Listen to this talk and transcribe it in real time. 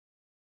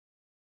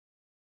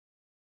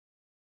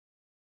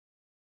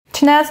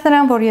Չնայած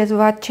նրան, որ ես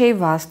ված չէի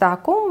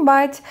վաստակում,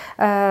 բայց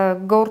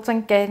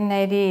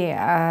գործընկերների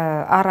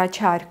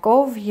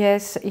առաջարկով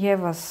ես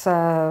եւս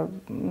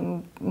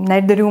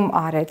ներդրում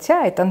արեցի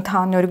այդ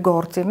ընդհանուր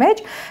գործի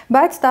մեջ,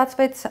 բայց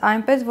ստացվեց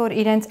այնպես, որ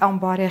իրենց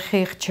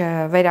անբարեխիղճ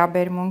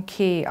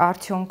վերաբերմունքի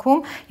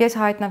արդյունքում ես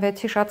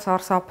հայտնվեցի շատ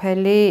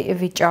սարսափելի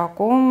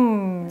վիճակում։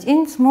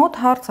 Ինձ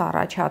մոտ հարց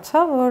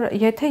առաջացավ, որ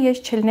եթե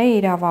ես չլինեի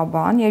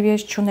իրավաբան եւ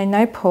ես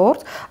չունենայի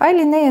փորձ,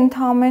 այլ լինեի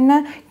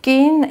ընդհանրապես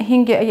կին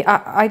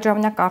այդ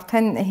ժամանակ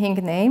արդեն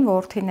 5-ն էին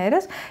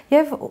որդիներս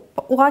եւ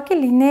ուղղակի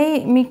լինեի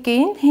մի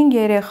կին 5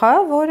 երեխա,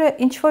 որը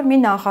ինչ որ մի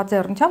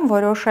նախաձեռնությամբ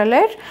որոշել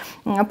էր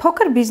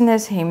փոքր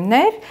բիզնես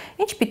հիմներ,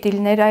 ինչ պիտի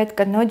լիներ այդ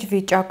կնոջ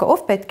վիճակը,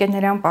 ով պետք է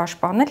նրան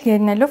պաշտպանել,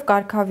 ելնելով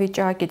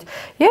կարգավիճակից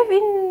եւ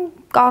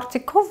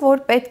կարծիքով,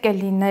 որ պետք է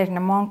լիներ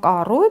նման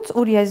կառույց,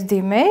 ուր ես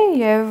դիմեի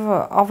եւ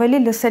ավելի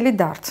լսելի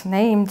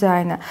դարձնեի իմ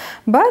ձայնը,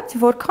 բայց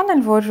որքան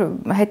էլ որ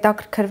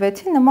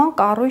հետաքրքրվեցի, նման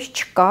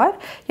կառույց չկար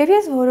եւ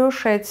ես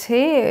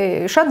որոշեցի,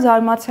 շատ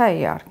զարմացա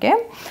իհարկե,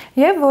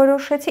 եւ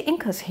որոշեցի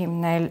ինքս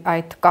հիմնել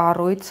այդ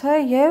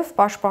կառույցը եւ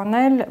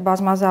պաշտպանել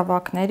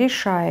բազմազավակների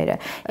շահերը։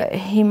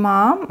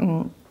 Հիմա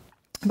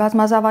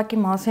բազմազավակի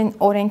մասին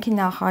օրենքի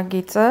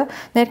նախագիծը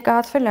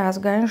ներկայացվել է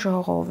ազգային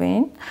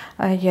ժողովին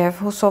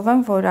եւ հուսով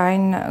եմ, որ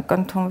այն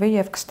կընդունվի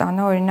եւ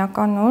կստանա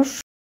օրինական ուժ։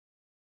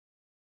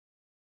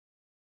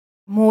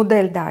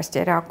 Մոդել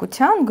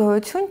դաստիարակության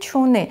գոյություն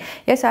չունի։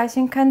 Ես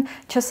այսինքն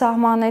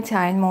չսահմանեցի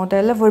այն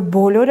մոդելը, որ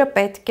բոլորը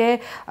պետք է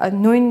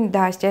նույն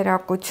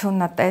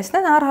դաստիարակությունը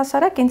տեսնեն,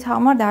 առհասարակ ինձ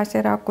համար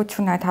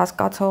դաստիարակություն այդ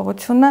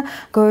հասկացողությունը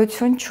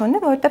գոյություն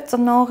չունի, որովհետև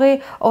ծնողի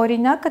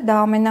օրինակը դա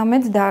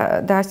ամենամեծ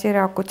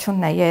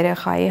դաստիարակությունն է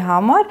երեխայի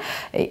համար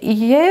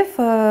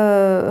եւ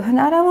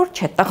հնարավոր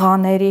չէ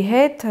տղաների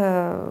հետ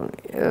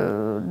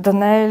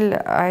դնել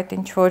այդ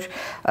ինչ որ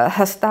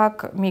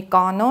հստակ մի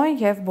կանոն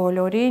եւ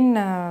բոլորին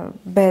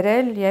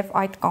բերել եւ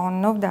այդ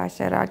կանոնով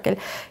դասերակել։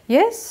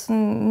 Ես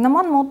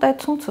նման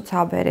մոտեցում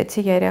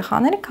ցուցաբերեցի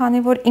երեխաների,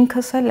 քանի որ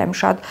ինքս էլ եմ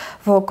շատ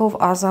ոգով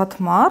ազատ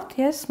մարդ,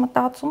 ես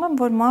մտածում եմ,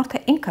 որ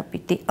մարդը ինքը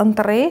պիտի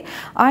ընտրի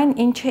այն,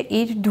 ինչը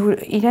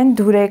իրեն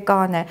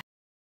դուրեկան է։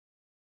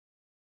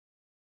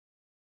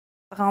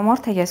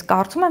 Տղամարդը ես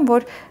կարծում եմ,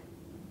 որ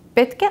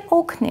պետք է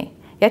օգնի։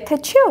 Եթե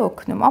չի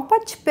օգնում, ապա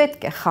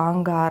չպետք է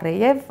խանգարի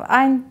եւ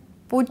այն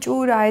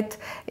պուճուր այդ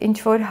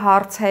ինչ-որ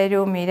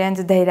հարցերում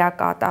իրենց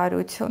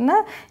դերակատարությունը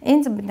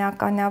ինձ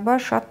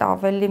բնականաբար շատ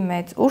ավելի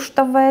մեծ ուժ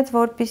տվեց,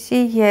 որպեսզի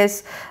ես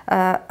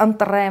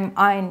ընտրեմ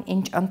այն,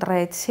 ինչ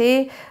ընտրեցի,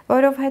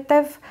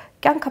 որովհետև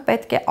կյանքը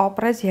պետք է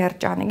ապրես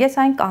երջանիկ։ Ես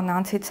այն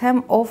կանանցից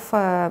եմ, ով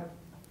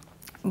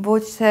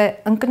ոչ թե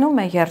ընկնում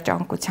է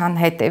երջանկության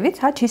հետևից,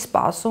 հա չի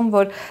սպասում,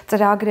 որ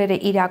ծրագրերը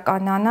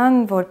իրականանան,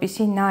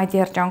 որպեսզի նա այդ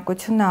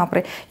երջանկությունը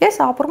ապրի։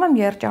 Ես ապրում եմ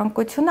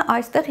երջանկությունը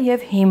այստեղ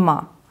եւ հիմա։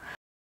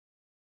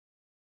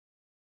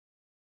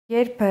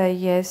 Երբ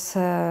ես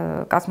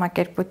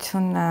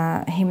կազմակերպություն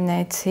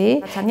հիմնեցի,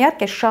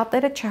 իհարկե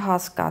շատերը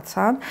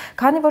չհասկացան,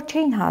 քանի որ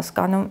չէին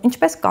հասկանում,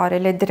 ինչպես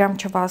կարելի է դրամ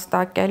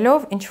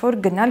չվաստակելով ինչ որ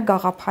գնալ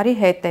գաղափարի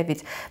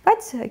հետևից,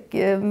 բայց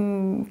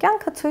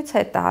կյանքը ցույց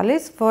է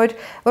տալիս, որ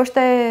ոչ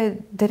թե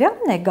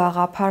դրամն է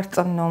գաղափար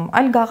ծննում,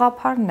 այլ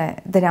գաղափարն է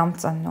դրամ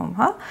ծննում,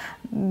 հա?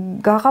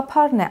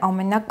 Գաղափարն է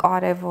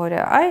ամենակարևորը,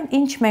 այն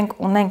ինչ մենք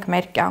ունենք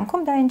մեր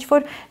կյանքում, դա ինչ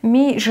որ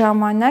մի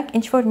ժամանակ,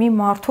 ինչ որ մի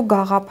մարդու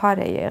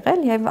գաղափար է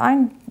եղել եւ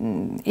այն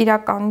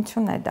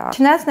իրականություն է դա։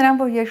 Չնայած նրան,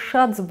 որ ես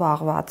շատ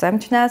զբաղված եմ,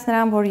 չնայած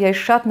նրան, որ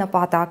ես շատ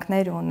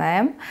նպատակներ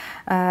ունեմ,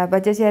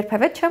 բայց ես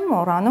երբևէ չեմ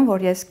մոռանում,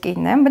 որ ես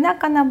կին եմ,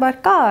 բնականաբար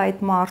կա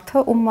այդ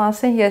մարդը, ում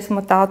մասին ես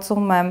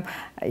մտածում եմ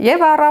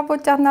եւ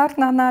առավոտյան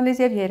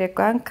արթնանալիս եւ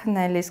երեկոյան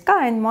քնելիս, կա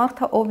այն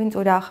մարդը, ով ինձ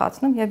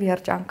ուրախացնում եւ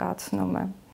երջանկացնում է։